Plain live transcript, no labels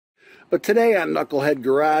But today on Knucklehead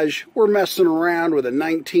Garage, we're messing around with a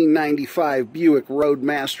 1995 Buick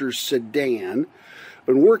RoadMaster Sedan.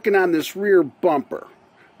 Been working on this rear bumper.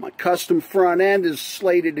 My custom front end is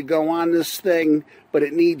slated to go on this thing, but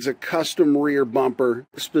it needs a custom rear bumper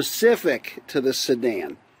specific to the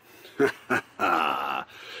sedan.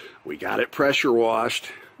 We got it pressure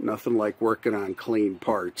washed. Nothing like working on clean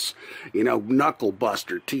parts. You know, Knuckle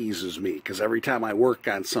Buster teases me because every time I work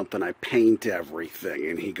on something, I paint everything.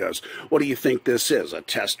 And he goes, "What do you think this is, a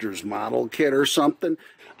tester's model kit or something?"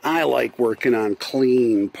 I like working on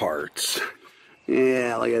clean parts.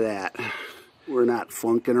 Yeah, look at that. We're not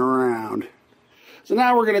funking around. So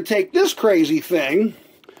now we're going to take this crazy thing,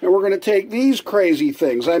 and we're going to take these crazy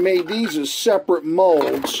things. I made these as separate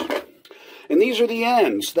molds. And these are the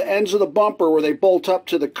ends of the bumper where they bolt up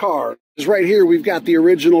to the car. Because right here we've got the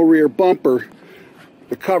original rear bumper,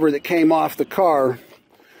 the cover that came off the car.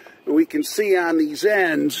 And we can see on these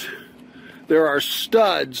ends there are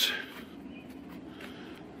studs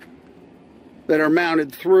that are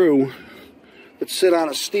mounted through that sit on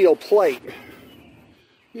a steel plate.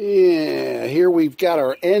 Yeah, here we've got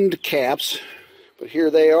our end caps, but here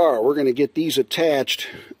they are. We're going to get these attached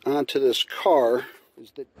onto this car.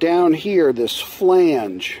 Is that down here, this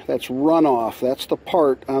flange, that's runoff, that's the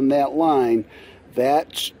part on that line,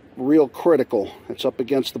 that's real critical. It's up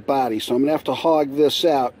against the body, so I'm going to have to hog this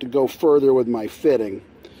out to go further with my fitting.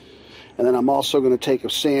 And then I'm also going to take a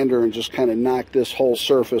sander and just kind of knock this whole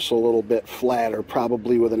surface a little bit flatter,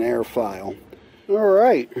 probably with an air file.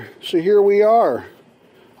 Alright, so here we are.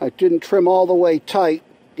 I didn't trim all the way tight,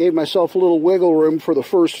 gave myself a little wiggle room for the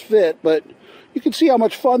first fit, but you can see how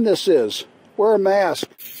much fun this is. Wear a mask.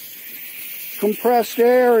 Compressed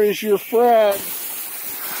air is your friend.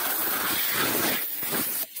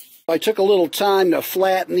 I took a little time to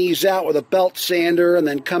flatten these out with a belt sander and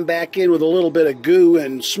then come back in with a little bit of goo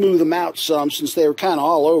and smooth them out some since they were kind of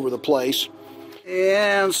all over the place.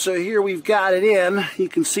 And so here we've got it in. You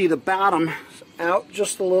can see the bottom out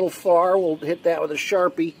just a little far. We'll hit that with a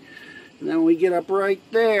Sharpie. And then when we get up right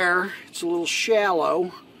there, it's a little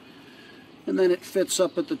shallow. And then it fits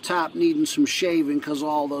up at the top, needing some shaving because of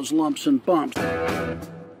all those lumps and bumps.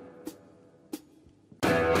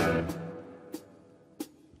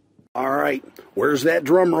 Alright, where's that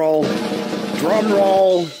drum roll? Drum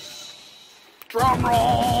roll! Drum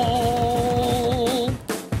roll!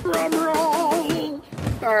 Drum roll!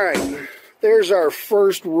 Alright, there's our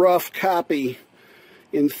first rough copy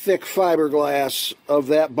in thick fiberglass of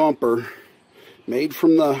that bumper, made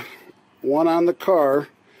from the one on the car.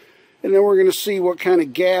 And then we're going to see what kind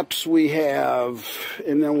of gaps we have,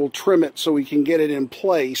 and then we'll trim it so we can get it in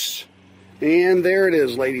place. And there it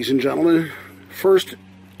is, ladies and gentlemen. First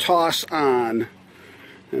toss on.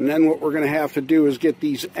 And then what we're going to have to do is get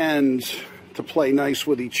these ends to play nice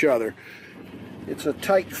with each other. It's a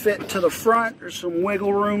tight fit to the front. There's some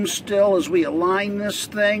wiggle room still as we align this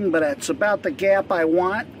thing, but it's about the gap I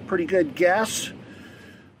want. Pretty good guess.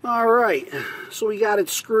 Alright, so we got it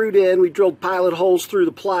screwed in. We drilled pilot holes through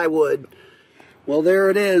the plywood. Well, there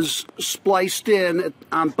it is, spliced in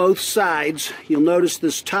on both sides. You'll notice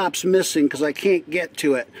this top's missing because I can't get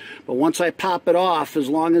to it. But once I pop it off, as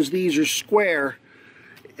long as these are square,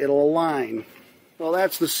 it'll align. Well,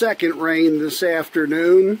 that's the second rain this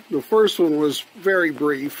afternoon. The first one was very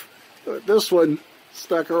brief, but this one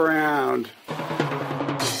stuck around.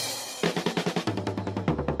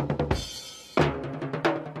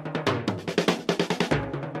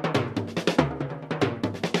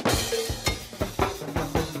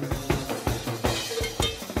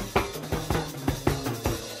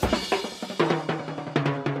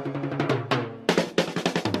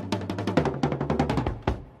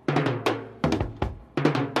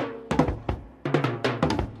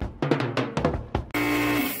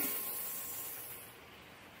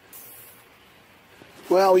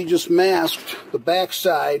 Well, we just masked the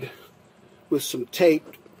backside with some tape,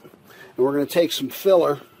 and we're going to take some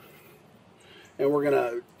filler and we're going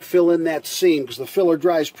to fill in that seam because the filler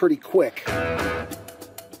dries pretty quick.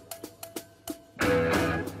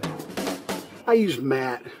 I use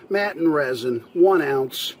matte and resin, 1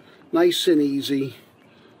 ounce, nice and easy.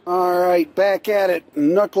 Alright, back at it,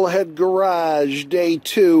 Knucklehead Garage, day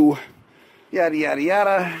 2, yada yada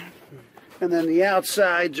yada, and then the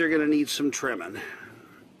outsides are going to need some trimming.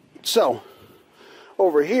 So,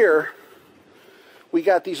 over here, we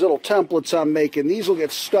got these little templates I'm making. These will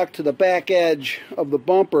get stuck to the back edge of the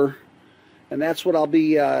bumper, and that's what I'll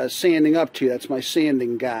be sanding up to. That's my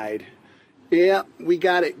sanding guide. Yeah, we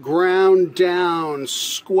got it ground down,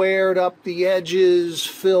 squared up the edges,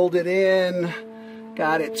 filled it in,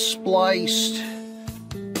 got it spliced.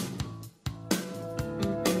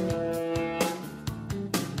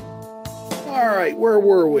 right, where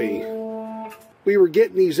were we? We were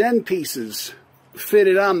getting these end pieces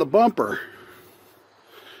fitted on the bumper,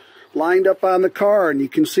 lined up on the car, and you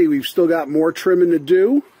can see we've still got more trimming to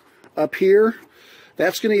do up here.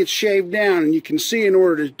 That's going to get shaved down, and you can see in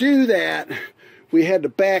order to do that, we had to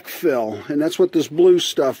backfill, and that's what this blue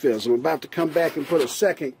stuff is. I'm about to come back and put a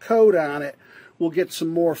second coat on it. We'll get some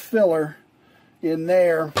more filler in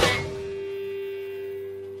there,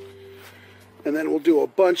 and then we'll do a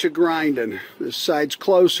bunch of grinding. This side's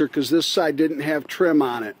closer because this side didn't have trim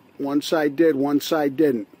on it. One side did, one side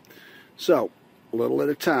didn't. So, a little at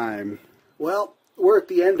a time. Well, we're at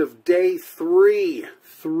the end of day 3.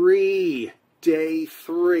 Day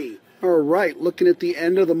 3. All right, looking at the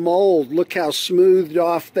end of the mold, look how smoothed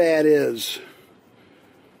off that is.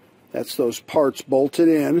 That's those parts bolted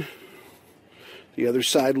in. The other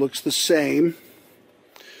side looks the same.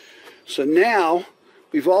 So now,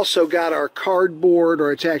 we've also got our cardboard,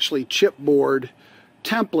 or it's actually chipboard,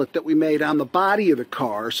 template that we made on the body of the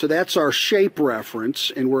car. So that's our shape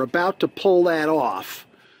reference, and we're about to pull that off.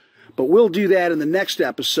 But we'll do that in the next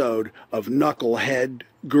episode of Knucklehead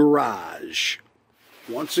Garage.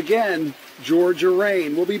 Once again, Georgia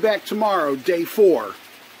Rain. We'll be back tomorrow, day 4,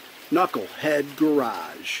 Knucklehead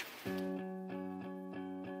Garage.